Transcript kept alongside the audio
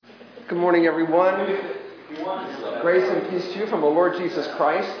Good morning, everyone. Grace and peace to you from the Lord Jesus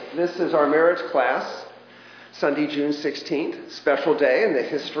Christ. This is our marriage class, Sunday, June 16th, special day in the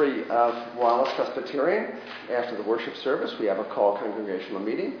history of Wallace Presbyterian. After the worship service, we have a call congregational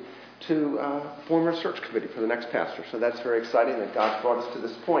meeting to form a search committee for the next pastor. So that's very exciting that God's brought us to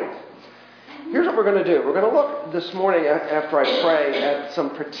this point. Here's what we're going to do. We're going to look this morning, after I pray, at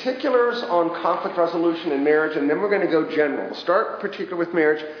some particulars on conflict resolution in marriage, and then we're going to go general. We'll start particular with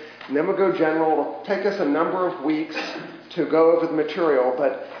marriage, and then we'll go general. It'll take us a number of weeks to go over the material,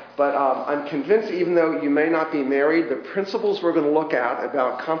 but I'm convinced, even though you may not be married, the principles we're going to look at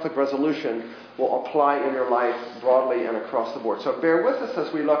about conflict resolution will apply in your life broadly and across the board. So bear with us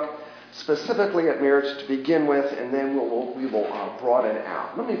as we look specifically at marriage to begin with, and then we will broaden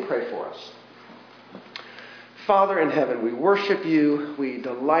out. Let me pray for us. Father in heaven, we worship you, we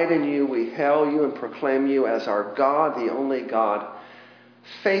delight in you, we hail you and proclaim you as our God, the only God,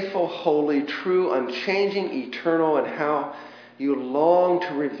 faithful, holy, true, unchanging, eternal, and how you long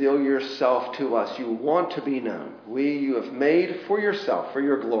to reveal yourself to us. You want to be known. You have made for yourself, for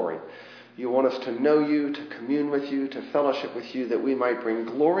your glory. You want us to know you, to commune with you, to fellowship with you, that we might bring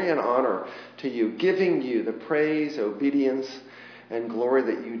glory and honor to you, giving you the praise, obedience, and glory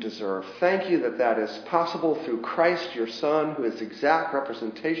that you deserve. Thank you that that is possible through Christ, your Son, who is the exact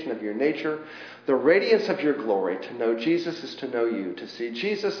representation of your nature, the radiance of your glory. To know Jesus is to know you. To see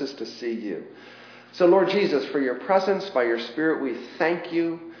Jesus is to see you. So, Lord Jesus, for your presence, by your Spirit, we thank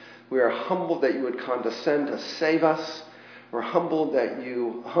you. We are humbled that you would condescend to save us. We're humbled that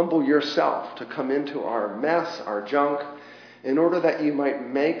you humble yourself to come into our mess, our junk, in order that you might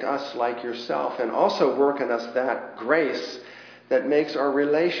make us like yourself and also work in us that grace that makes our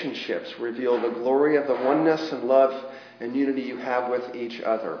relationships reveal the glory of the oneness and love and unity you have with each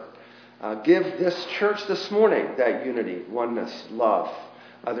other. Give this church this morning that unity, oneness, love,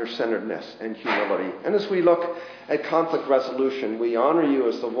 other-centeredness, and humility. And as we look at conflict resolution, we honor you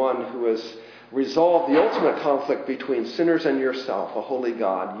as the one who has resolved the ultimate conflict between sinners and yourself, a holy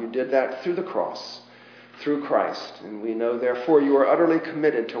God. You did that through the cross, through Christ. And we know, therefore, you are utterly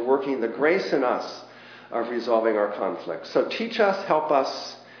committed to working the grace in us of resolving our conflicts. So teach us, help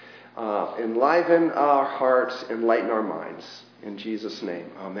us, enliven our hearts, enlighten our minds. In Jesus' name,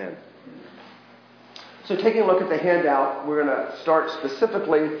 amen. So taking a look at the handout, we're going to start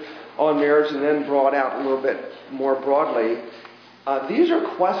specifically on marriage and then broad out a little bit more broadly. These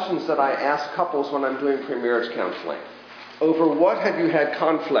are questions that I ask couples when I'm doing pre-marriage counseling. Over what have you had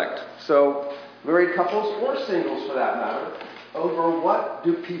conflict? So married couples or singles for that matter. Over what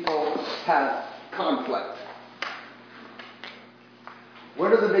do people have conflict?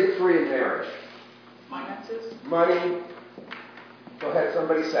 What are the big three in marriage? Finances. Money. Go ahead,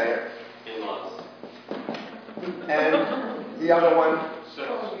 somebody say it. In-laws. And the other one?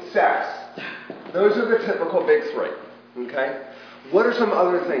 Sex. Those are the typical big three. Okay? What are some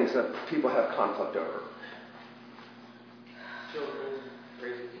other things that people have conflict over? Children,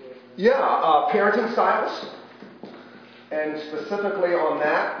 raising kids. Yeah, parenting styles. And specifically on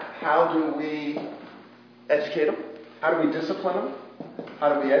that, how do we educate them? How do we discipline them?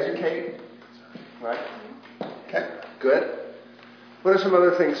 How do we educate? Right? Okay, good. What are some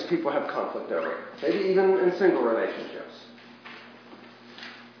other things people have conflict over? Maybe even in single relationships.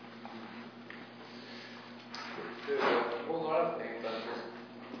 There's a whole lot of things on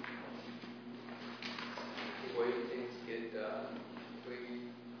the way things get done.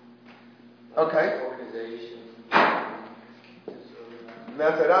 Okay. Organization.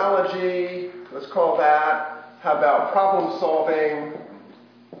 Methodology, let's call that. How about problem solving?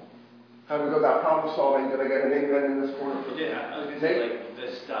 How do we go about problem solving? Did I get an England in this corner? Yeah, I was going to say, like,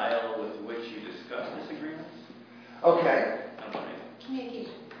 the style with which you discuss disagreements. Okay.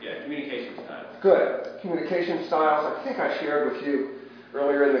 Communication. Yeah, communication style. Good. Communication styles. I think I shared with you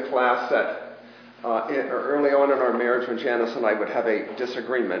earlier in the class that early on in our marriage when Janice and I would have a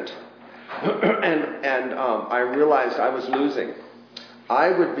disagreement, and I realized I was losing. I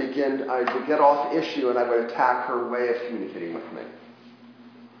would get off issue and I would attack her way of communicating with me.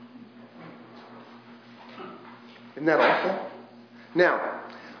 Isn't that awful? Now,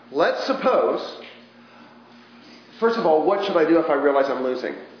 let's suppose, first of all, what should I do if I realize I'm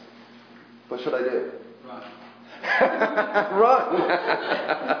losing? What should I do? Run. Run.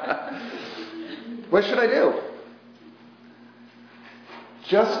 What should I do?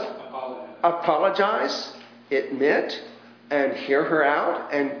 Just apologize, admit, and hear her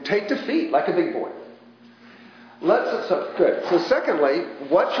out, and take defeat like a big boy. Good. So secondly,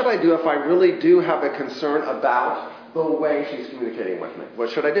 what should I do if I really do have a concern about the way she's communicating with me? What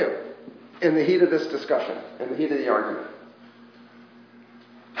should I do in the heat of this discussion, in the heat of the argument?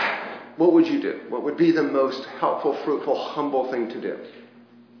 what would you do? What would be the most helpful, fruitful, humble thing to do?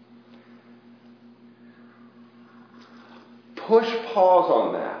 Push pause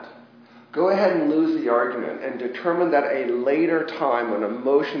on that. Go ahead and lose the argument and determine that at a later time when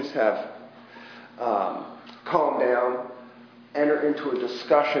emotions have calmed down, enter into a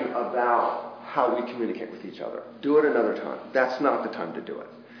discussion about how we communicate with each other. Do it another time. That's not the time to do it.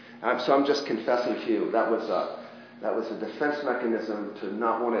 So I'm just confessing to you that was a defense mechanism to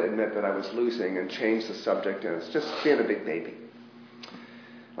not want to admit that I was losing and change the subject, and it's just being a big baby,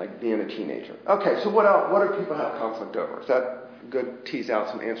 like being a teenager. Okay, so what else? What do people have conflict over? Is that good? Tease out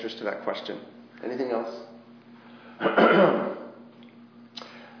some answers to that question. Anything else?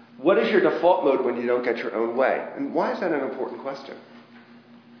 What is your default mode when you don't get your own way? And why is that an important question?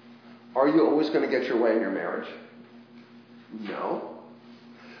 Are you always going to get your way in your marriage? No.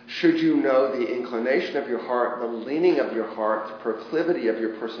 Should you know the inclination of your heart, the leaning of your heart, the proclivity of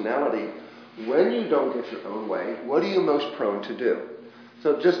your personality, when you don't get your own way, what are you most prone to do?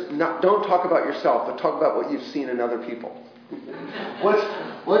 So don't talk about yourself, but talk about what you've seen in other people. What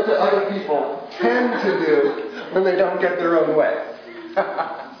do other people tend to do when they don't get their own way?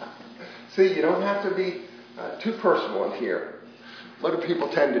 See, you don't have to be too personal in here. What do people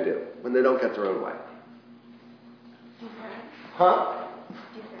tend to do when they don't get their own way? Huh?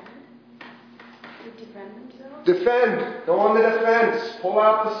 Defend themselves? Defend. Go on the defense. Pull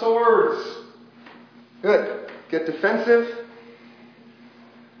out the swords. Good. Get defensive.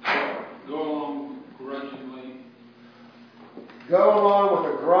 Go along grudgingly. Go along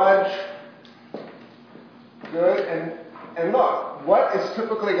with a grudge. Good. And look, what is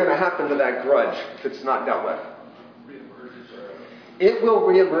typically going to happen to that grudge if it's not dealt with? It will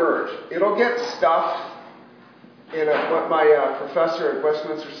reemerge. It'll get stuffed in what my professor at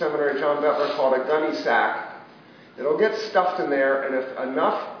Westminster Seminary, John Butler, called a gunny sack. It'll get stuffed in there, and if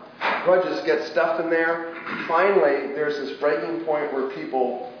enough grudges get stuffed in there, finally there's this breaking point where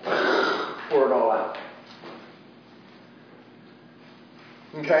people pour it all out.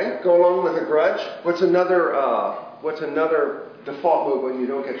 Okay, go along with a grudge. What's another default move when you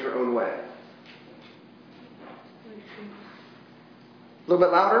don't get your own way? A little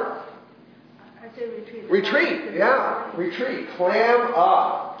bit louder? I say retreat. Retreat, yeah. Retreat. Clam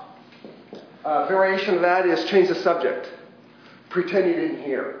up. Variation of that is change the subject. Pretend you didn't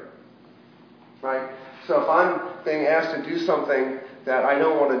hear. Right? So if I'm being asked to do something that I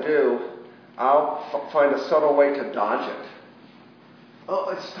don't want to do, I'll find a subtle way to dodge it.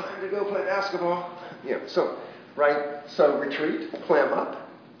 Oh, it's time to go play basketball. Yeah, so retreat, clam up,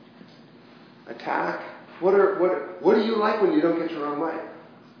 attack. What do you like when you don't get your own way?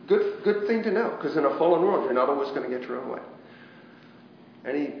 Good thing to know, because in a fallen world, you're not always going to get your own way.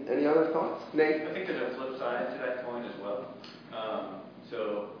 Any other thoughts? Nate? I think there's a flip side to that coin as well.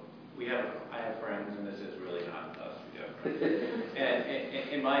 So I have friends, and this is really not us. We have friends. And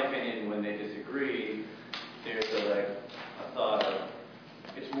in my opinion, when they disagree, there's a thought of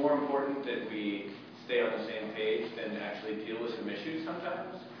it's more important that we stay on the same page than actually deal with some issues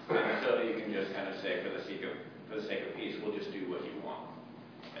sometimes. And so you can just kind of say, for the sake of peace, we'll just do what you want.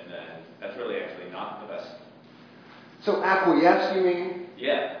 And then that's really actually not the best. So acquiesce, you mean?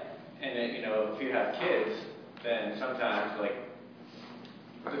 Yeah. And then, if you have kids, then sometimes, like,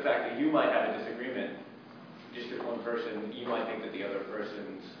 the fact that you might have a disagreement just with one person, you might think that the other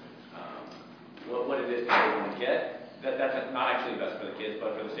person's, what it is that they want to get, that's not actually best for the kids,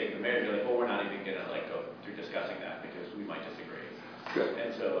 but for the sake of the marriage, you're like, well, we're not even going to, go through discussing that because we might disagree. Good.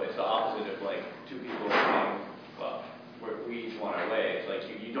 And so it's the opposite of, two people are saying, well, we each want our way. It's like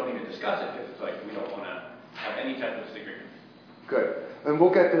you don't even discuss it because it's like we don't want to have any type of disagreement. Good. And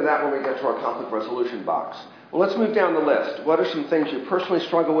we'll get to that when we get to our conflict resolution box. Well, let's move down the list. What are some things you personally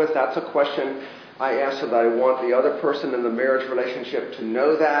struggle with? That's a question I ask so that I want the other person in the marriage relationship to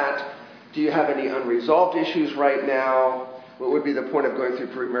know that. Do you have any unresolved issues right now? What would be the point of going through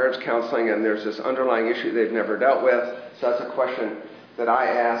pre-marriage counseling and there's this underlying issue they've never dealt with? So that's a question that I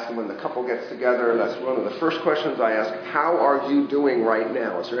ask, and when the couple gets together, that's one of the first questions I ask. How are you doing right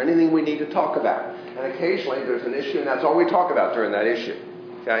now? Is there anything we need to talk about? And occasionally there's an issue, and that's all we talk about during that issue.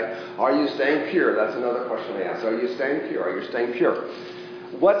 Okay? Are you staying pure? That's another question I ask. Are you staying pure? Are you staying pure?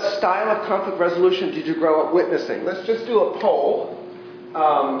 What style of conflict resolution did you grow up witnessing? Let's just do a poll.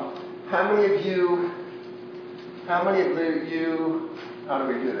 How many of you, how do we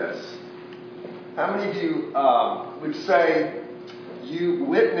do this? How many of you would say you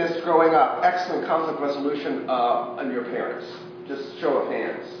witnessed growing up excellent conflict resolution on your parents? Just show of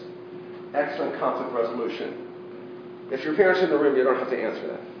hands. Excellent conflict resolution. If your parents are in the room, you don't have to answer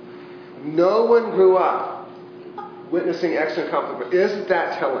that. No one grew up witnessing excellent conflict. Isn't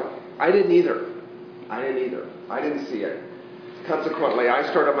that telling? I didn't either. I didn't see it. Consequently, I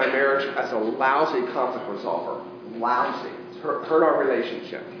started my marriage as a lousy conflict resolver. Lousy. It's hurt our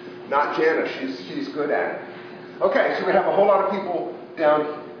relationship. Not Janice. She's good at it. Okay, so we have a whole lot of people down.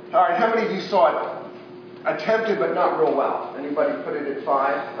 All right, how many of you saw it? Attempted, but not real well. Anybody put it at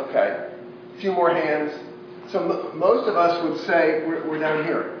 5? Okay. A few more hands. So most of us would say we're down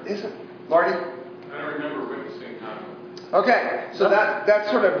here. Isn't Marty? I don't remember witnessing conflict. Okay, so that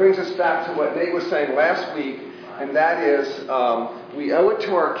sort of brings us back to what Nate was saying last week, and that is we owe it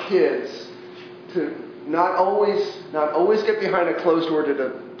to our kids to not always get behind a closed door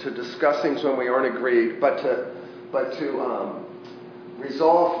to discuss things when we aren't agreed, but to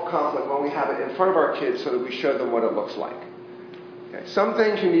resolve conflict when we have it in front of our kids so that we show them what it looks like. Okay. Some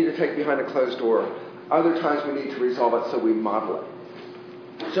things you need to take behind a closed door. Other times we need to resolve it so we model it.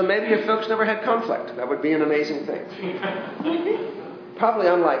 So maybe your folks never had conflict. That would be an amazing thing. Probably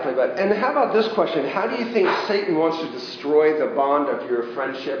unlikely, but... And how about this question? How do you think Satan wants to destroy the bond of your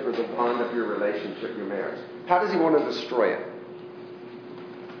friendship or the bond of your relationship, your marriage? How does he want to destroy it?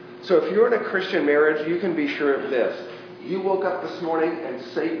 So if you're in a Christian marriage, you can be sure of this. You woke up this morning and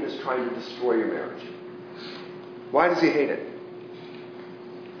Satan is trying to destroy your marriage. Why does he hate it?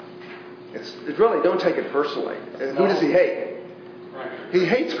 It's really, don't take it personally. And who does he hate? He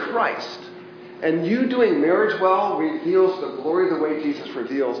hates Christ. And you doing marriage well reveals the glory of the way Jesus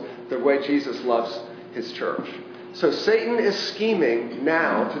reveals, the way Jesus loves his church. So Satan is scheming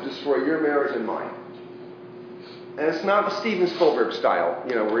now to destroy your marriage and mine. And it's not a Steven Spielberg style,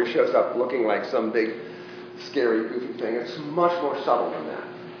 where he shows up looking like some big, scary, goofy thing. It's much more subtle than that,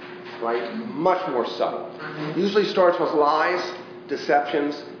 right? Much more subtle. Usually starts with lies,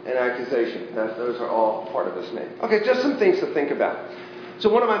 deceptions, and accusations. Those are all part of his name. Okay, just some things to think about.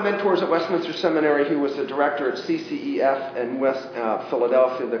 So one of my mentors at Westminster Seminary, who was the director at CCEF in West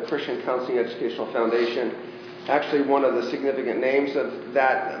Philadelphia, the Christian Counseling Educational Foundation, actually one of the significant names of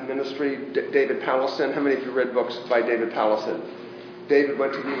that ministry, David Powlison. How many of you read books by David Powlison? David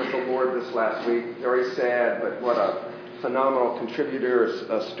went to be with the Lord this last week. Very sad, but what a phenomenal contributor,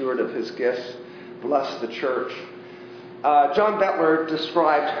 a steward of his gifts. Bless the church. John Bettler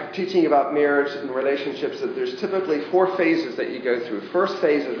described teaching about marriage and relationships that there's typically 4 phases that you go through. First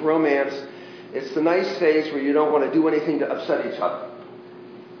phase is romance. It's the nice phase where you don't want to do anything to upset each other.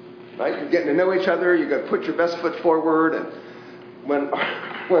 Right? You're getting to know each other. You've got to put your best foot forward. And when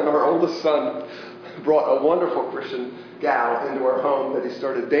our oldest son brought a wonderful Christian gal into our home that he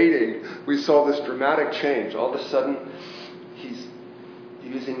started dating, we saw this dramatic change. All of a sudden, he's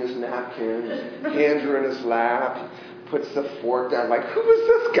using his napkin, hands are in his lap, puts the fork down like, who is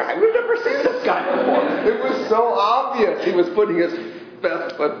this guy? We've never seen this guy before. It was so obvious he was putting his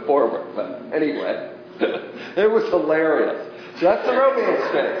best foot forward. But anyway, it was hilarious. So that's the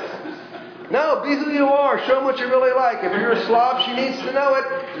romance phase. No, be who you are. Show them what you really like. If you're a slob, she needs to know it.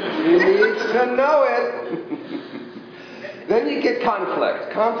 She needs to know it. Then you get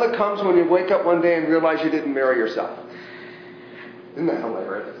conflict. Conflict comes when you wake up one day and realize you didn't marry yourself. Isn't that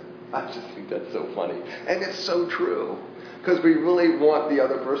hilarious? I just think that's so funny. And it's so true. Because we really want the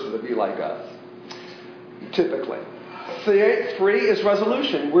other person to be like us. Typically. 3 is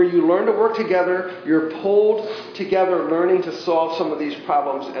resolution, where you learn to work together. You're pulled together, learning to solve some of these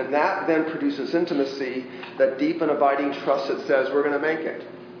problems. And that then produces intimacy, that deep and abiding trust that says we're going to make it.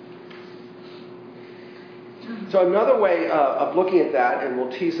 So another way of looking at that, and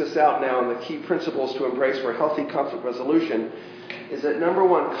we'll tease this out now in the key principles to embrace for healthy conflict resolution, is that number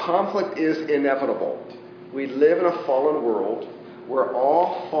 1, conflict is inevitable. We live in a fallen world. We're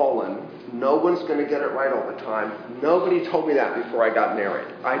all fallen. No one's going to get it right all the time. Nobody told me that before I got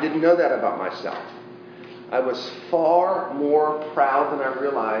married. I didn't know that about myself. I was far more proud than I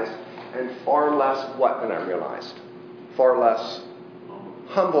realized, and far less what than I realized. Far less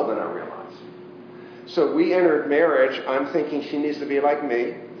humble than I realized. So we entered marriage, I'm thinking she needs to be like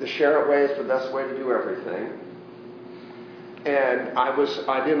me. The Sharrett way is the best way to do everything. And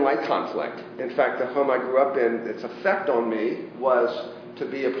I didn't like conflict. In fact, the home I grew up in, its effect on me was to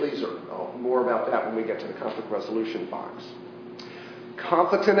be a pleaser. More about that when we get to the conflict resolution box.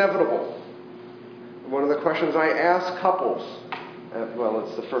 Conflict's inevitable. One of the questions I ask couples,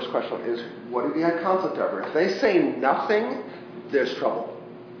 it's the first question, is what have you had conflict over? If they say nothing, there's trouble.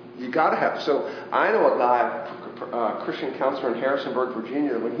 You got to have. So I know a guy, a Christian counselor in Harrisonburg,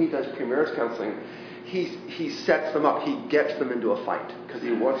 Virginia, when he does pre-marriage counseling, he sets them up. He gets them into a fight because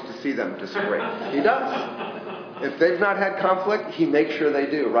he wants to see them disagree. He does. If they've not had conflict, he makes sure they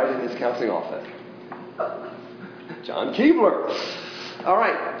do, right in his counseling office. John Keebler. All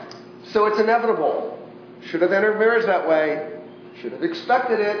right. So it's inevitable. Should have entered marriage that way. Should have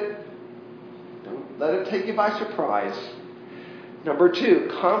expected it. Don't let it take you by surprise. Number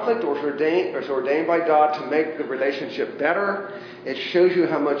 2, conflict is ordained by God to make the relationship better. It shows you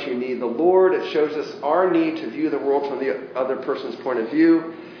how much you need the Lord. It shows us our need to view the world from the other person's point of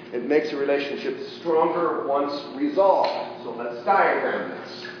view. It makes the relationship stronger once resolved. So let's diagram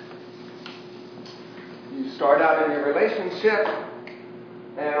this. You start out in your relationship,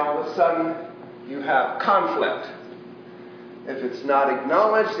 and all of a sudden you have conflict. If it's not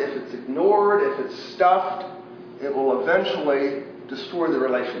acknowledged, if it's ignored, if it's stuffed, it will eventually destroy the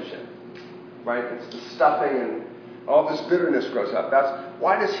relationship. Right? It's the stuffing, and all this bitterness grows up. That's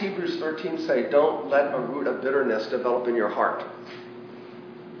why does Hebrews 13 say, don't let a root of bitterness develop in your heart?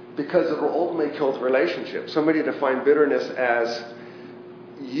 Because it will ultimately kill the relationship. Somebody defined bitterness as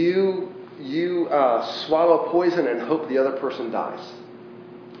you swallow poison and hope the other person dies.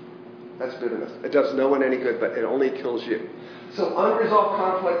 That's bitterness. It does no one any good, but it only kills you. So unresolved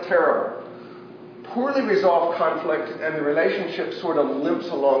conflict, terrible. Poorly resolved conflict, and the relationship sort of limps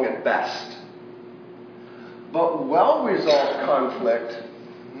along at best. But well-resolved conflict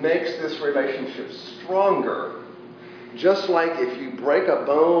makes this relationship stronger. Just like if you break a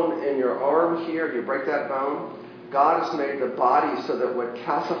bone in your arm here, you break that bone, God has made the body so that what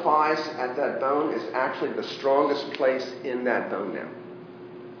calcifies at that bone is actually the strongest place in that bone now.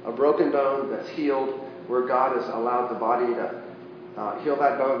 A broken bone that's healed, where God has allowed the body to heal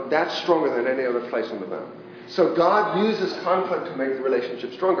that bone, that's stronger than any other place on the bone. So God uses conflict to make the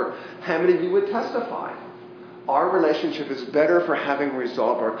relationship stronger. How many of you would testify? Our relationship is better for having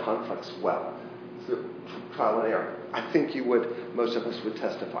resolved our conflicts well, through trial and error. I think you would, most of us would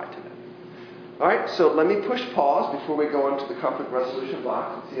testify to that. All right, so let me push pause before we go into the conflict resolution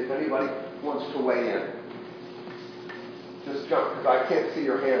box and see if anybody wants to weigh in. Just jump, because I can't see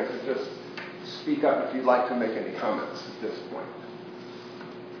your hands. So just speak up if you'd like to make any comments at this point.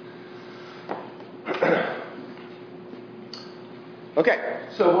 Okay,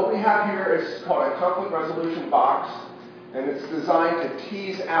 so what we have here is called a conflict resolution box, and it's designed to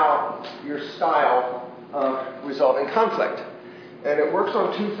tease out your style of resolving conflict. And it works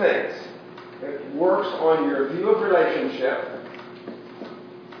on 2 things. It works on your view of relationship,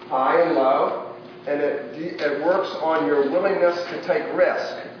 high and low, and it works on your willingness to take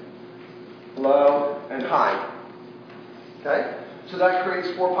risk, low and high. Okay? So that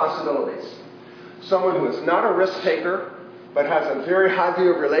creates 4 possibilities. Someone who is not a risk taker, but has a very high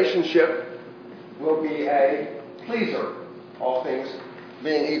view of relationship, will be a pleaser, all things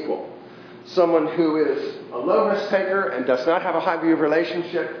being equal. Someone who is a low risk taker and does not have a high view of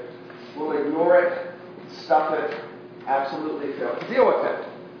relationship will ignore it, stuff it, absolutely fail to deal with it.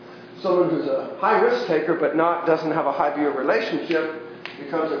 Someone who's a high risk taker but doesn't have a high view of relationship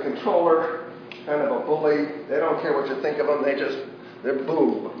becomes a controller, kind of a bully. They don't care what you think of them. They're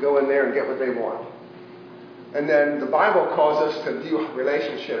boom, go in there and get what they want. And then the Bible calls us to view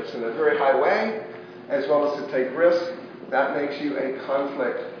relationships in a very high way, as well as to take risk. That makes you a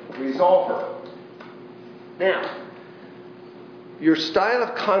conflict resolver. Now, your style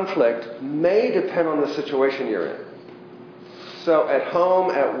of conflict may depend on the situation you're in. So at home,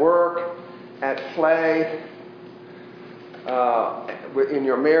 at work, at play, in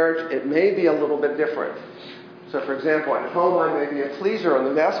your marriage, it may be a little bit different. So, for example, at home, I may be a pleaser. On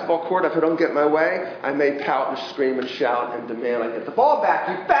the basketball court, if I don't get my way, I may pout and scream and shout and demand I get the ball back.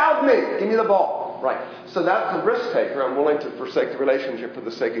 You fouled me. Give me the ball. Right. So that's a risk taker. I'm willing to forsake the relationship for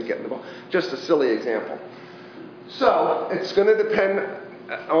the sake of getting the ball. Just a silly example. So it's going to depend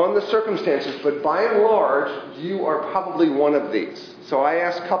on the circumstances, but by and large, you are probably one of these. So I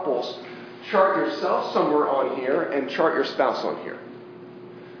ask couples, chart yourself somewhere on here and chart your spouse on here.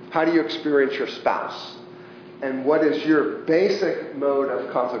 How do you experience your spouse? And what is your basic mode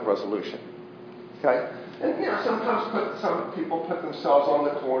of conflict resolution? Okay? And sometimes some people put themselves on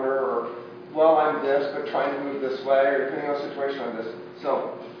the corner, or, well, I'm this, but trying to move this way, or depending on the situation, I'm this.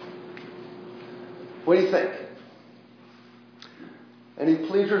 So, what do you think? Any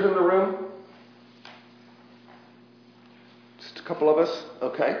pleasers in the room? Just a couple of us?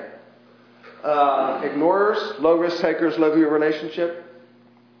 Okay. Ignorers, low risk takers, low view relationship?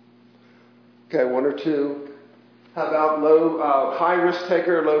 Okay, 1 or 2. How about high risk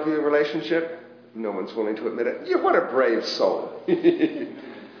taker, low view relationship? No one's willing to admit it. What a brave soul.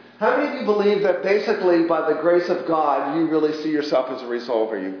 How many of you believe that basically by the grace of God, you really see yourself as a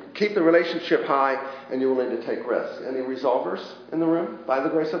resolver? You keep the relationship high and you're willing to take risks. Any resolvers in the room by the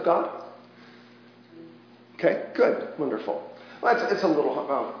grace of God? Okay, good, wonderful. Well, it's a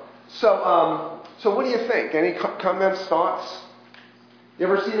little... So what do you think? Any comments, thoughts? You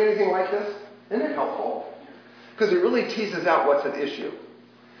ever seen anything like this? Isn't it helpful? Because it really teases out what's at issue.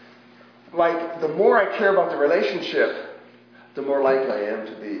 Like, the more I care about the relationship, the more likely I am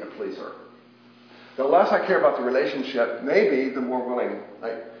to be a pleaser. The less I care about the relationship, maybe the more willing.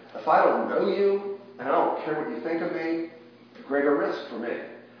 Like, if I don't know you, and I don't care what you think of me, the greater risk for me.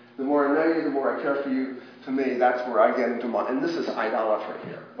 The more I know you, the more I care for you. To me, that's where I get into and this is idolatry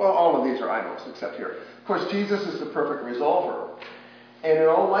here. Well, all of these are idols, except here. Of course, Jesus is the perfect resolver. And in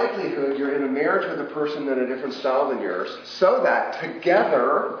all likelihood, you're in a marriage with a person in a different style than yours, so that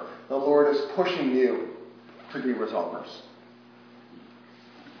together, the Lord is pushing you to be resolvers.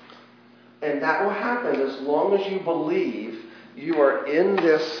 And that will happen as long as you believe you are in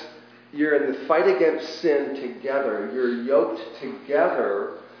this, you're in the fight against sin together. You're yoked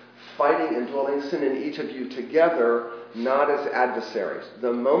together, fighting and dwelling sin in each of you together, not as adversaries.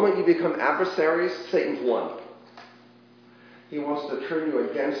 The moment you become adversaries, Satan's won. He wants to turn you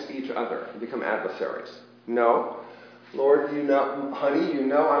against each other and become adversaries. No. Lord, you know, honey, you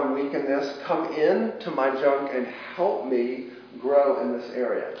know I'm weak in this. Come in to my junk and help me grow in this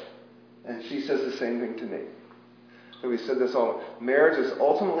area. And she says the same thing to me. So we said this all. Marriage is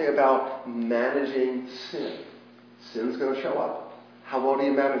ultimately about managing sin. Sin's going to show up. How well do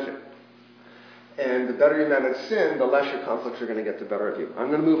you manage it? And the better you manage sin, the less your conflicts are going to get the better of you. I'm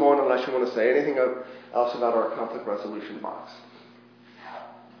going to move on unless you want to say anything else about our conflict resolution box.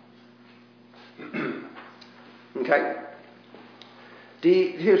 Okay?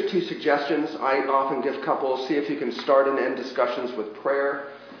 Here's 2 suggestions I often give couples. See if you can start and end discussions with prayer.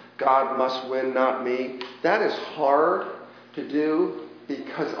 God must win, not me. That is hard to do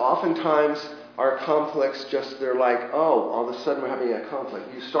because oftentimes our conflicts they're like, oh, all of a sudden we're having a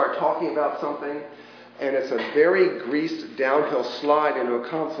conflict. You start talking about something and it's a very greased downhill slide into a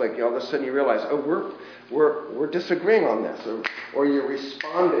conflict. All of a sudden you realize, oh, we're disagreeing on this. Or you're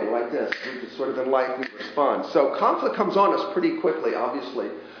responding like this. We just sort of in life we respond. So conflict comes on us pretty quickly, obviously.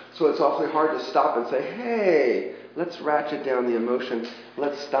 So it's awfully hard to stop and say, hey, let's ratchet down the emotion.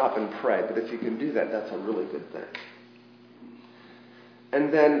 Let's stop and pray. But if you can do that, that's a really good thing.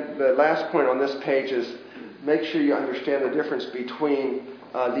 And then the last point on this page is make sure you understand the difference between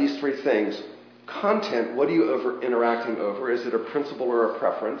these 3 things. Content, what are you interacting over? Is it a principle or a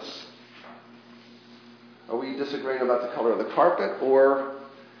preference? Are we disagreeing about the color of the carpet or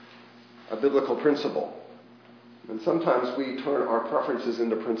a biblical principle? And sometimes we turn our preferences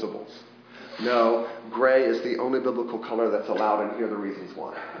into principles. No, gray is the only biblical color that's allowed, and here are the reasons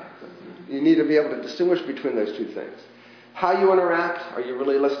why. You need to be able to distinguish between those 2 things. How you interact, are you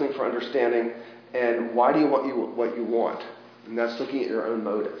really listening for understanding, and why do you want what you want? And that's looking at your own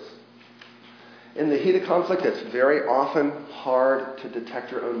motives. In the heat of conflict, it's very often hard to detect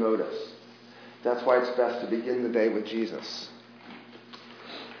your own motives. That's why it's best to begin the day with Jesus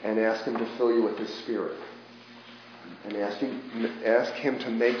and ask him to fill you with his Spirit. And ask him to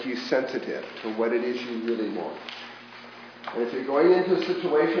make you sensitive to what it is you really want. And if you're going into a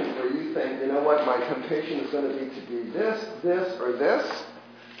situation where you think, you know what, my temptation is going to be to do this, or this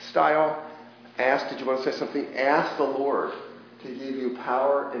style, did you want to say something? Ask the Lord to give you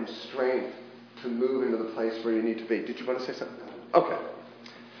power and strength to move into the place where you need to be. Did you want to say something? Okay.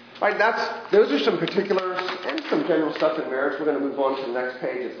 All right, those are some particulars and some general stuff in marriage. We're going to move on to the next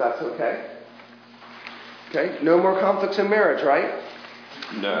page if that's okay. Okay, no more conflicts in marriage, right?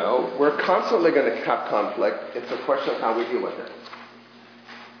 No. We're constantly going to have conflict. It's a question of how we deal with it.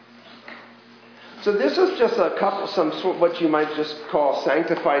 So this is just what you might just call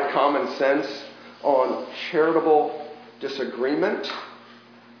sanctified common sense on charitable disagreement.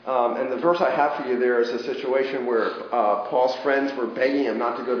 And the verse I have for you there is a situation where Paul's friends were begging him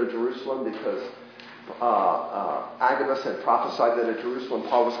not to go to Jerusalem because Agabus had prophesied that at Jerusalem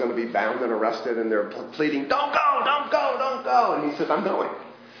Paul was going to be bound and arrested, and they're pleading, don't go, don't go, don't go. And he says, I'm going.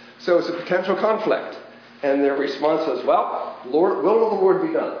 So it's a potential conflict. And their response is, well, will the Lord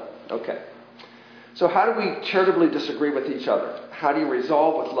be done? Okay. So how do we charitably disagree with each other? How do you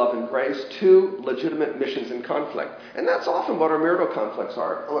resolve with love and grace 2 legitimate missions in conflict? And that's often what our marital conflicts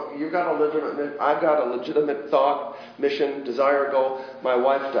are. Look, I've got a legitimate thought, mission, desire, goal. My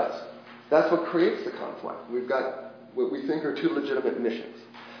wife does. That's what creates the conflict. We've got what we think are 2 legitimate missions.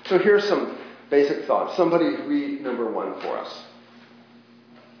 So here's some basic thoughts. Somebody read number 1 for us.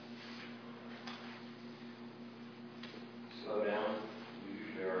 Slow down. We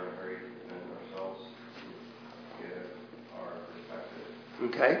usually are in a hurry to defend ourselves, to give our perspective.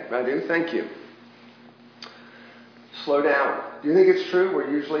 Okay, I do. Thank you. Slow down. Do you think it's true?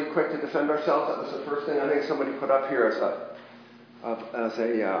 We're usually quick to defend ourselves. That was the first thing I think somebody put up here as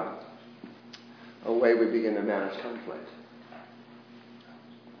a way we begin to manage conflict.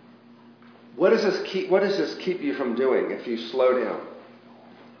 What does this keep you from doing if you slow down?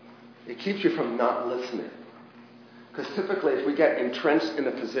 It keeps you from not listening. Because typically if we get entrenched in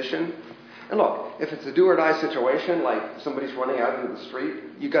a position, and look, if it's a do or die situation, like somebody's running out into the street,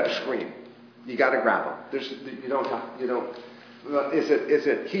 you got to scream. You got to grab them. Is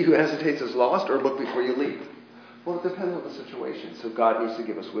it he who hesitates is lost, or look before you leap? Well, it depends on the situation. So God needs to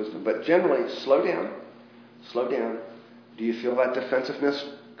give us wisdom. But generally, slow down. Slow down. Do you feel that defensiveness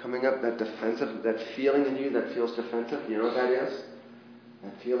coming up? That feeling in you that feels defensive? You know what that is?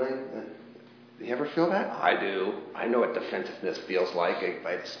 That feeling? Do you ever feel that? I do. I know what defensiveness feels like.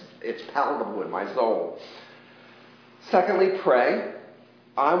 It's palatable in my soul. Secondly, pray.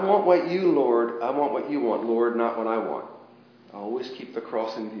 I want what you, Lord. I want what you want, Lord, not what I want. Always keep the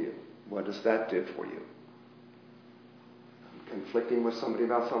cross in view. What does that do for you? I'm conflicting with somebody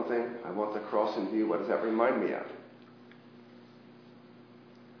about something. I want the cross in view. What does that remind me of?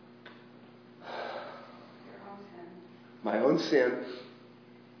 My own sin.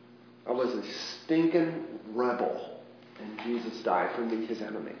 I was a stinking rebel, and Jesus died for me, his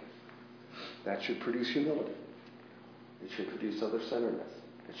enemy. That should produce humility. It should produce other-centeredness.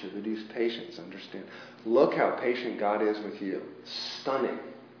 It should produce patience, understand. Look how patient God is with you. Stunning.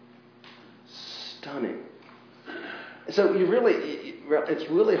 Stunning. So it's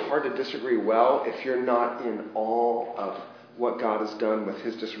really hard to disagree well if you're not in awe of what God has done with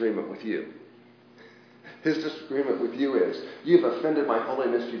his disagreement with you. His disagreement with you is, you've offended my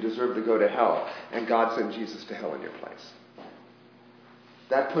holiness, you deserve to go to hell, and God sent Jesus to hell in your place.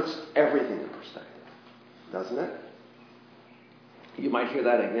 That puts everything in perspective, doesn't it? You might hear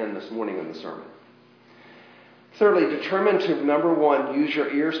that again this morning in the sermon. Thirdly, determine to, number one, use your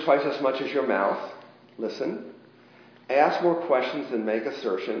ears twice as much as your mouth. Listen. Ask more questions than make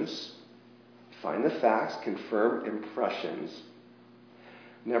assertions. Find the facts, confirm impressions.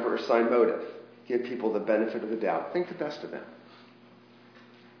 Never assign motive. Give people the benefit of the doubt. Think the best of them.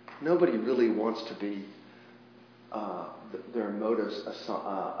 Nobody really wants to be their motives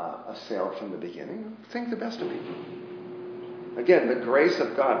assailed from the beginning. Think the best of people. Again, the grace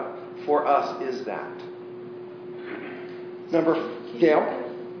of God for us is that. Gail?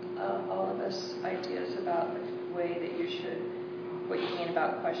 All of us ideas about the way that you should, what you mean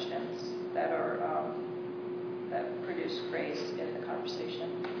about questions that are that produce grace in the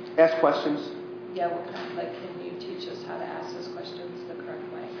conversation. Ask questions. Yeah, what kind? Like, can you teach us how to ask those questions the correct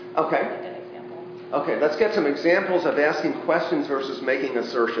way? Okay. Like an example. Okay, let's get some examples of asking questions versus making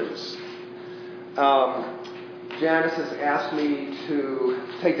assertions. Janice has asked me to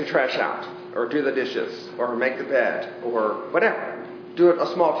take the trash out, or do the dishes, or make the bed, or whatever. Do a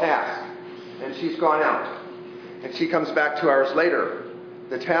small task. And she's gone out. And she comes back 2 hours later.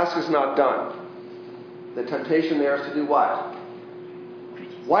 The task is not done. The temptation there is to do what?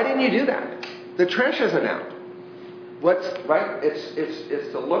 Why didn't you do that? The trash isn't out. Right?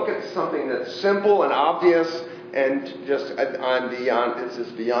 It's to look at something that's simple and obvious and just it's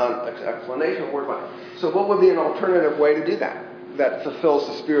just beyond explanation of word. So what would be an alternative way to do that fulfills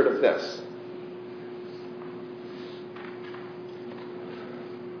the spirit of this?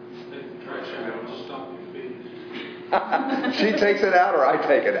 She takes it out or I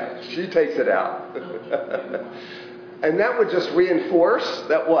take it out? She takes it out. And that would just reinforce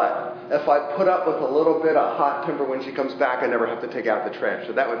that what? If I put up with a little bit of hot temper when she comes back, I never have to take out the trash.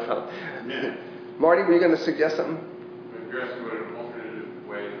 So that would help. Yeah. Marty, were you going to suggest something? If you're asking what an alternative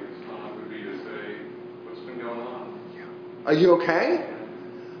way to respond would be to say, what's been going on? Are you okay?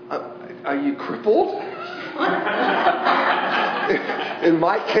 Are you crippled? In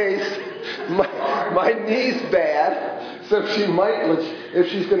my case, my knee's bad. So if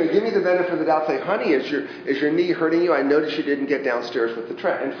she's going to give me the benefit of the doubt, say, honey, is your knee hurting you? I noticed you didn't get downstairs with the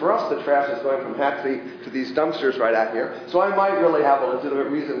trash. And for us, the trash is going from Hatsy to these dumpsters right out here. So I might really have a legitimate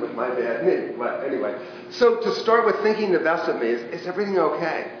reason with my bad knee. But anyway, so to start with thinking the best of me is everything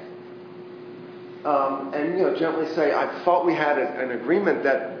okay? And gently say, I thought we had an agreement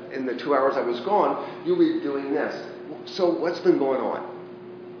that in the 2 hours I was gone, you'll be doing this. So what's been going on?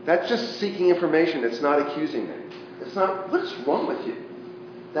 That's just seeking information. It's not accusing me. It's not, what's wrong with you?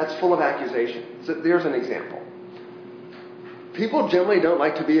 That's full of accusation. So there's an example. People generally don't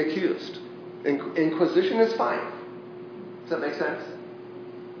like to be accused. Inquisition is fine. Does that make sense?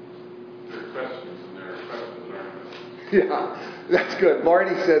 There are questions and there are questions, aren't there? Yeah, that's good.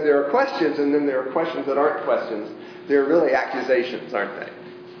 Marty said there are questions and then there are questions that aren't questions. They're really accusations, aren't they?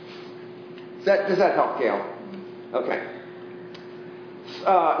 Does that help, Gail? Okay.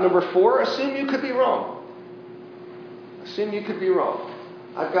 Number 4, assume you could be wrong. Assume you could be wrong.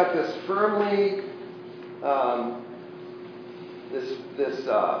 I've got this firmly,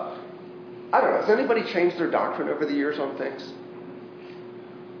 I don't know. Has anybody changed their doctrine over the years on things?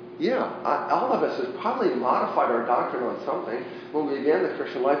 Yeah, all of us have probably modified our doctrine on something. When we began the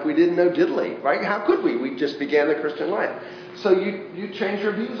Christian life, we didn't know diddly, right? How could we? We just began the Christian life. So you change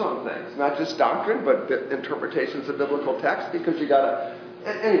your views on things, not just doctrine, but interpretations of biblical text, because you got to...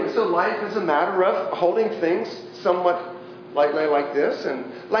 Anyway, so life is a matter of holding things somewhat lightly like this. And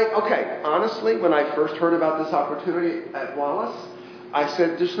honestly, when I first heard about this opportunity at Wallace, I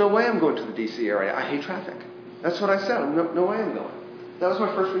said, there's no way I'm going to the D.C. area. I hate traffic. That's what I said. No way I'm going. That was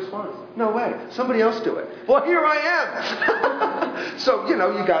my first response. No way. Somebody else do it. Well, here I am. So,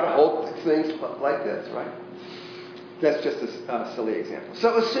 you got to hold things like this, right? That's just a silly example.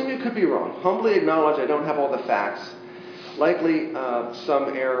 So assume you could be wrong. Humbly acknowledge I don't have all the facts. Likely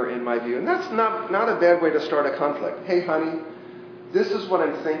some error in my view. And that's not a bad way to start a conflict. Hey, honey, this is what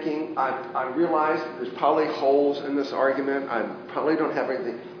I'm thinking. I realize there's probably holes in this argument. I probably don't have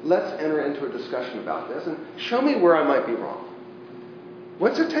anything. Let's enter into a discussion about this and show me where I might be wrong.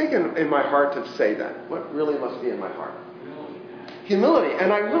 What's it take in my heart to say that? What really must be in my heart? Humility.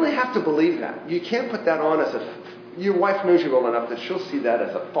 And I really have to believe that. You can't put that on as your wife knows you well enough that she'll see that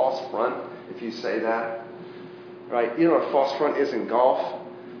as a false front if you say that. Right? You know what a false front is in golf?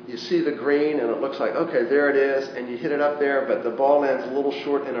 You see the green and it looks like, okay, there it is, and you hit it up there, but the ball lands a little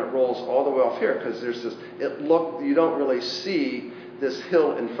short and it rolls all the way off here because there's this, you don't really see this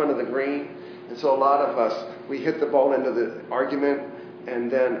hill in front of the green. And so a lot of us, we hit the ball into the argument,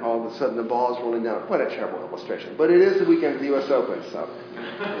 and then all of a sudden the ball is rolling down. What a terrible illustration. But it is the weekend of the U.S. Open, so.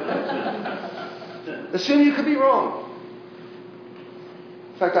 Assume you could be wrong.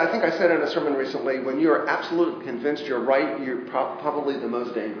 In fact, I think I said in a sermon recently, when you are absolutely convinced you're right, you're probably the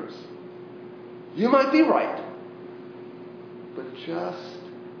most dangerous. You might be right, but just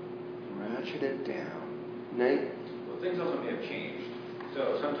ratchet it down. Nate? Well, things also may have changed.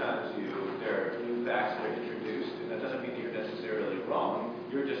 So sometimes there are new facts that are introduced, and that doesn't mean that you're necessarily wrong.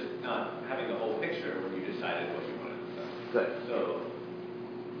 You're just not having the whole picture when you decided what you wanted to say. Good. So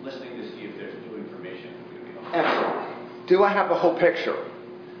listening to see if there's new information would be helpful. Excellent. Do I have the whole picture?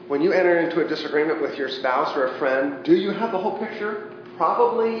 When you enter into a disagreement with your spouse or a friend, do you have the whole picture?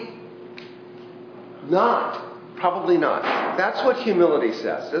 Probably not. Probably not. That's what humility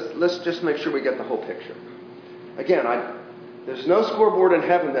says. Let's just make sure we get the whole picture. Again, there's no scoreboard in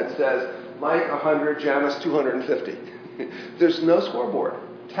heaven that says, Mike 100, Janice 250. There's no scoreboard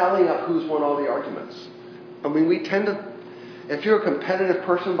tallying up who's won all the arguments. I mean, we tend to, if you're a competitive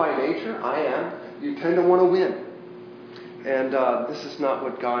person by nature, I am, you tend to want to win. And this is not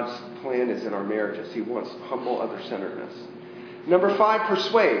what God's plan is in our marriages. He wants humble other-centeredness. Number 5,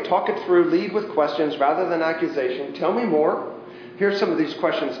 persuade. Talk it through. Lead with questions rather than accusation. Tell me more. Here's some of these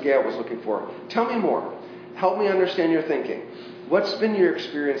questions Gail was looking for. Tell me more. Help me understand your thinking. What's been your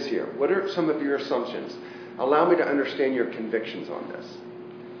experience here? What are some of your assumptions? Allow me to understand your convictions on this.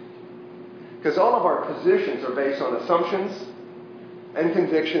 Because all of our positions are based on assumptions and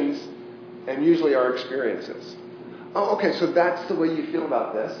convictions and usually our experiences. Oh, okay, so that's the way you feel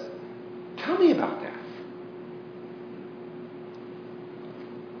about this. Tell me about that.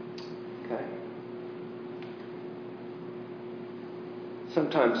 Okay.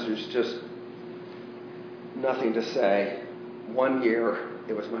 Sometimes there's just nothing to say. One year,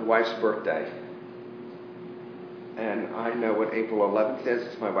 it was my wife's birthday. And I know what April 11th is.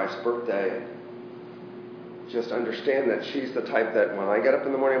 It's my wife's birthday. Just understand that she's the type that when I get up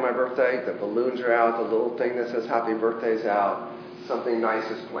in the morning of my birthday, the balloons are out, the little thing that says happy birthday's out, something nice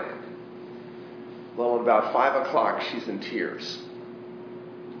is planned. Well, at about 5 o'clock, she's in tears.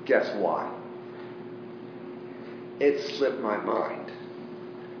 Guess why? It slipped my mind.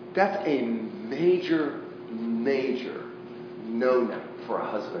 That's a major no-no for a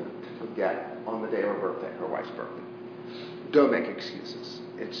husband to forget on the day of her birthday, her wife's birthday. Don't make excuses.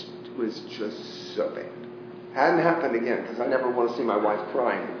 It was just so bad. Hadn't happened again, because I never want to see my wife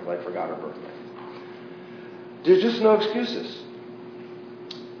crying because I forgot her birthday. There's just no excuses.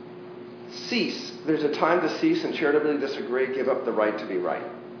 Cease. There's a time to cease and charitably disagree. Give up the right to be right.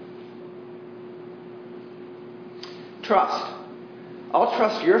 Trust. I'll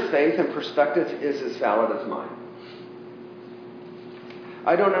trust your faith and perspective is as valid as mine.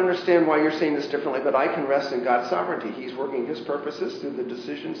 I don't understand why you're saying this differently, but I can rest in God's sovereignty. He's working his purposes through the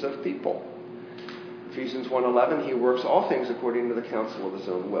decisions of people. Ephesians 1:11, he works all things according to the counsel of his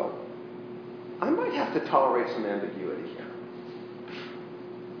own will. I might have to tolerate some ambiguity here.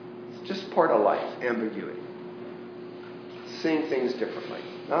 It's just part of life, ambiguity. Seeing things differently.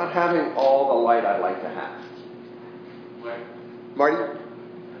 Not having all the light I'd like to have. Mike, Marty? I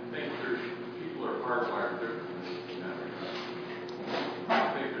think people are hardwired differently in that regard. I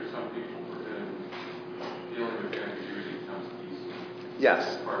think there's some people,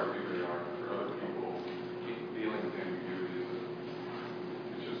 Yes. Part of who they are. For other people, dealing with ambiguity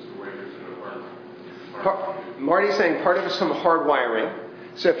is just the way they're sort of hard. Marty's saying part of it's some hardwiring.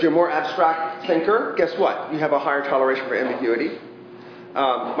 So if you're a more abstract thinker, guess what? You have a higher toleration for ambiguity.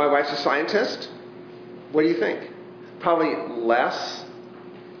 My wife's a scientist. What do you think? Probably less.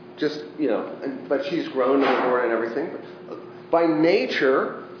 Just, but she's grown in the Lord and everything. By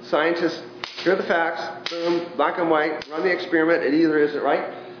nature, scientists hear the facts, boom, black and white, run the experiment, it either isn't,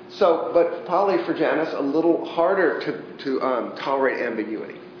 right? So, but probably for Janice, a little harder to tolerate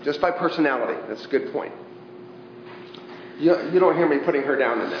ambiguity, just by personality. That's a good point. You don't hear me putting her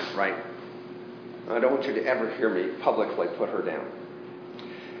down in that, right? I don't want you to ever hear me publicly put her down.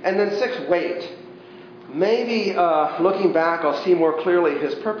 And then 6, wait. Maybe looking back, I'll see more clearly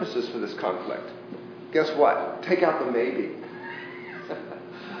his purposes for this conflict. Guess what? Take out the maybe.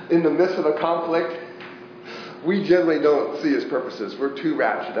 In the midst of a conflict, we generally don't see his purposes. We're too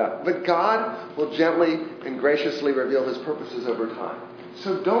ratcheted up. But God will gently and graciously reveal his purposes over time.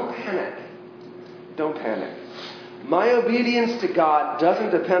 So don't panic. Don't panic. My obedience to God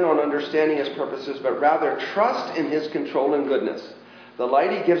doesn't depend on understanding his purposes, but rather trust in his control and goodness. The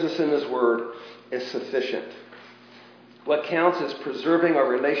light he gives us in his word is sufficient. What counts is preserving our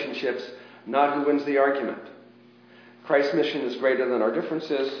relationships, not who wins the argument. Christ's mission is greater than our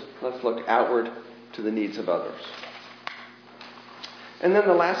differences. Let's look outward to the needs of others. And then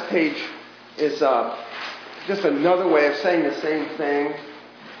the last page is just another way of saying the same thing,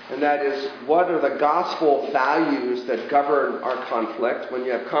 and that is, what are the gospel values that govern our conflict? When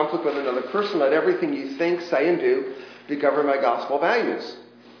you have conflict with another person, let everything you think, say, and do be governed by gospel values.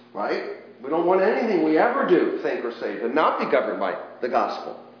 Right? We don't want anything we ever do, think, or say to not be governed by the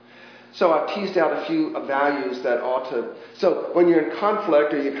gospel. So I've teased out a few values that ought to... So when you're in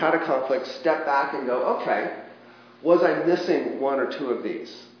conflict or you've had a conflict, step back and go, okay, was I missing one or two of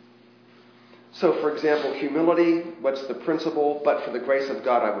these? So, for example, humility, what's the principle? But for the grace of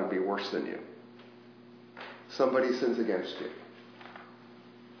God, I would be worse than you. Somebody sins against you.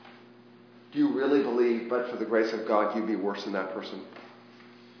 Do you really believe, but for the grace of God, you'd be worse than that person?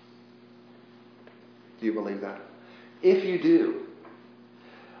 Do you believe that? If you do,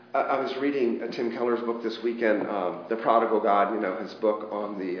 I was reading Tim Keller's book this weekend, The Prodigal God, his book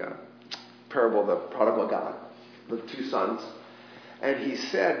on the parable of the prodigal God, the 2 sons. And he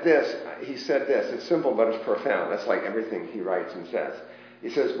said this, it's simple but it's profound. That's like everything he writes and says. He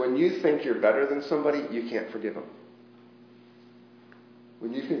says, when you think you're better than somebody, you can't forgive them.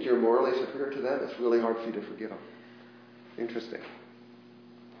 When you think you're morally superior to them, it's really hard for you to forgive them. Interesting.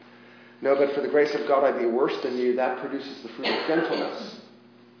 No, but for the grace of God, I'd be worse than you. That produces the fruit of gentleness.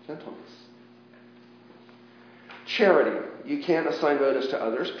 Gentleness. Charity. You can't assign motives to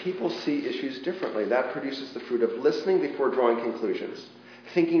others. People see issues differently. That produces the fruit of listening before drawing conclusions,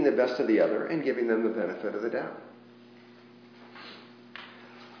 thinking the best of the other, and giving them the benefit of the doubt.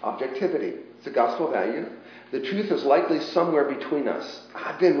 Objectivity. It's a gospel value. The truth is likely somewhere between us.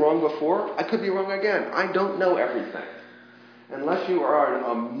 I've been wrong before. I could be wrong again. I don't know everything. Unless you are an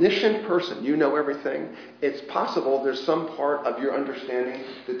omniscient person, you know everything, it's possible there's some part of your understanding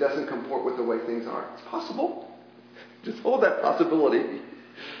that doesn't comport with the way things are. It's possible. Just hold that possibility.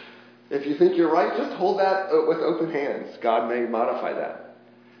 If you think you're right, just hold that with open hands. God may modify that.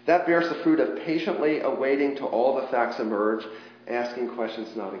 That bears the fruit of patiently awaiting till all the facts emerge, asking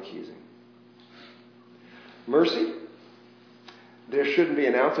questions, not accusing. Mercy. There shouldn't be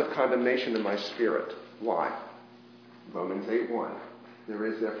an ounce of condemnation in my spirit. Why? Romans 8:1. There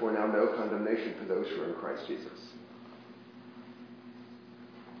is therefore now no condemnation for those who are in Christ Jesus.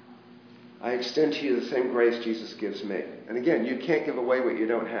 I extend to you the same grace Jesus gives me. And again, you can't give away what you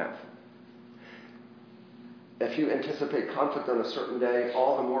don't have. If you anticipate conflict on a certain day,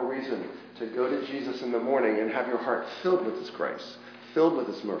 all the more reason to go to Jesus in the morning and have your heart filled with his grace, filled with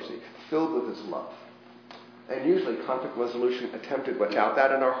his mercy, filled with his love. And usually conflict resolution attempted without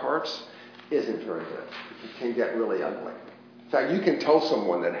that in our hearts isn't very good. It can get really ugly. In fact, you can tell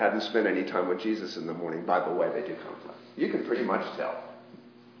someone that hadn't spent any time with Jesus in the morning by the way they do conflict. You can pretty much tell.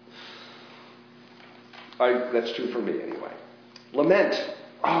 That's true for me anyway. Lament.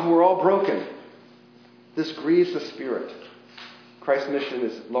 Oh, we're all broken. This grieves the Spirit. Christ's mission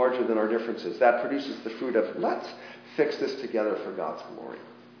is larger than our differences. That produces the fruit of, let's fix this together for God's glory.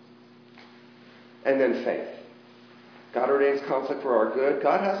 And then faith. God ordains conflict for our good.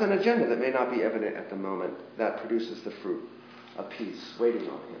 God has an agenda that may not be evident at the moment. That produces the fruit of peace, waiting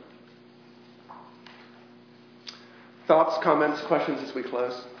on him. Thoughts, comments, questions as we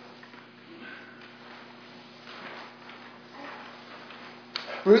close?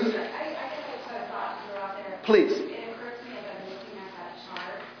 Ruth? I guess I just had a thought to throw out there. Please. It occurs to me as I'm looking at that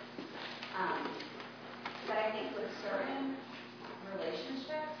I think with certain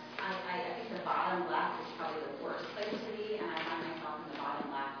relationships, I think the bottom left is probably the worst place to be, and I find myself in the bottom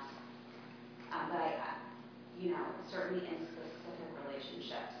left. Certainly in specific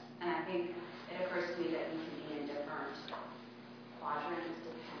relationships. And I think it occurs to me that we can be in different quadrants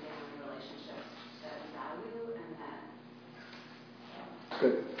depending on the relationships that we value and that.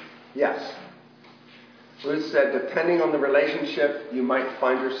 Good. Yes. Ruth said, depending on the relationship, you might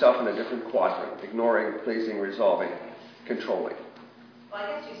find yourself in a different quadrant, ignoring, pleasing, resolving, controlling. Well,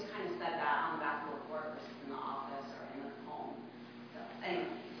 I guess you kind of said that on the basketball court versus in the office or in the home. So,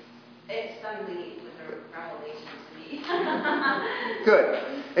 anyway, it suddenly was a revelation to me. Good.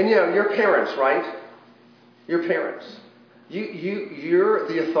 And your parents, right? Your parents. You're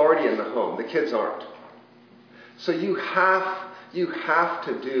the authority in the home. The kids aren't. So you have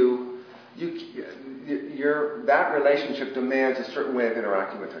to do. That relationship demands a certain way of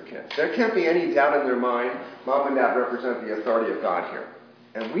interacting with your kids. There can't be any doubt in their mind, mom and dad represent the authority of God here.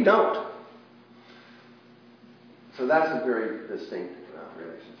 And we don't. So that's a very distinct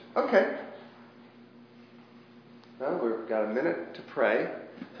relationship. Okay. Well, we've got a minute to pray.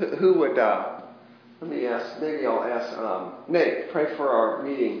 Who would, let me ask, maybe I'll ask Nate, pray for our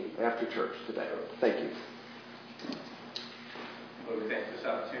meeting after church today. Thank you. Lord, we thank you for this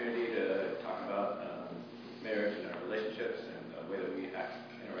opportunity to talk about marriage and our relationships and the way that we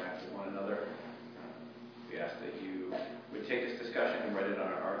interact with one another. We ask that you would take this discussion and write it on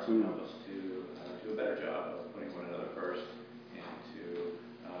our hearts and help us to do a better job of putting one another first and to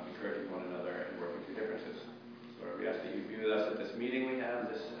encouraging one another and working through differences. So Lord, we ask that you be with us at this meeting we have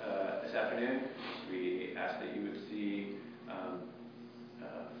this afternoon. We ask that you would see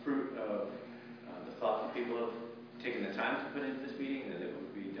fruit of the thought that people have taken the time to put into this meeting, and that it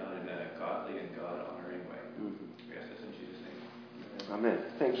would be done in a godly and God-honoring way. Mm-hmm. We ask this in Jesus' name. Amen.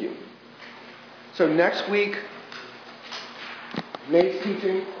 Thank you. So next week, Nate's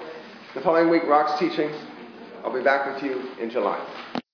teaching. The following week, Rock's teaching. I'll be back with you in July.